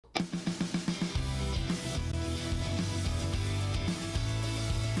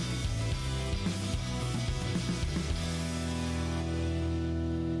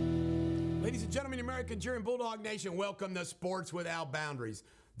Ladies and gentlemen, American cheering Bulldog Nation, welcome to Sports Without Boundaries.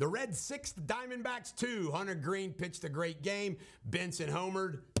 The Reds 6, the Diamondbacks 2. Hunter Green pitched a great game. Benson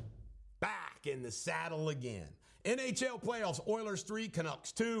homered. Back in the saddle again. NHL playoffs, Oilers 3,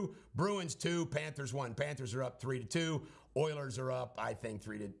 Canucks 2, Bruins 2, Panthers 1. Panthers are up 3-2. Oilers are up, I think,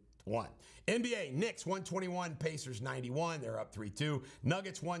 3-1. NBA, Knicks 121, Pacers 91. They're up 3-2.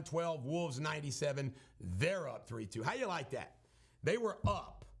 Nuggets 112, Wolves 97. They're up 3-2. How you like that? They were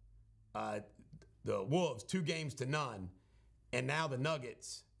up, the Wolves, 2-0, and now the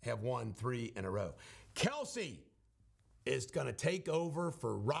Nuggets have won 3 in a row. Kelce is going to take over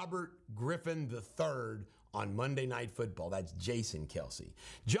for Robert Griffin III on Monday Night Football. That's Jason Kelce.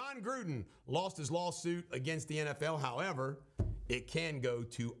 John Gruden lost his lawsuit against the NFL. However, it can go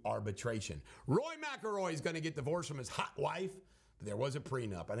to arbitration. Rory McIlroy is going to get divorced from his hot wife, but there was a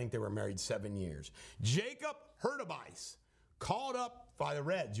prenup. I think they were married 7 years. Jacob Hurtubise called up by the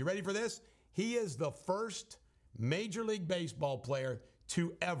Reds. You ready for this? He is the first Major League Baseball player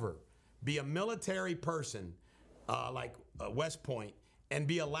to ever be a military person like West Point and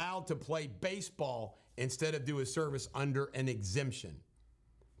be allowed to play baseball instead of do his service under an exemption.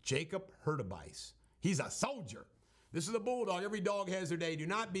 Jacob Hurtubise. He's a soldier. This is a Bulldog. Every dog has their day. Do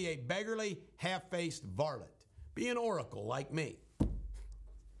not be a beggarly, half-faced varlet. Be an oracle like me.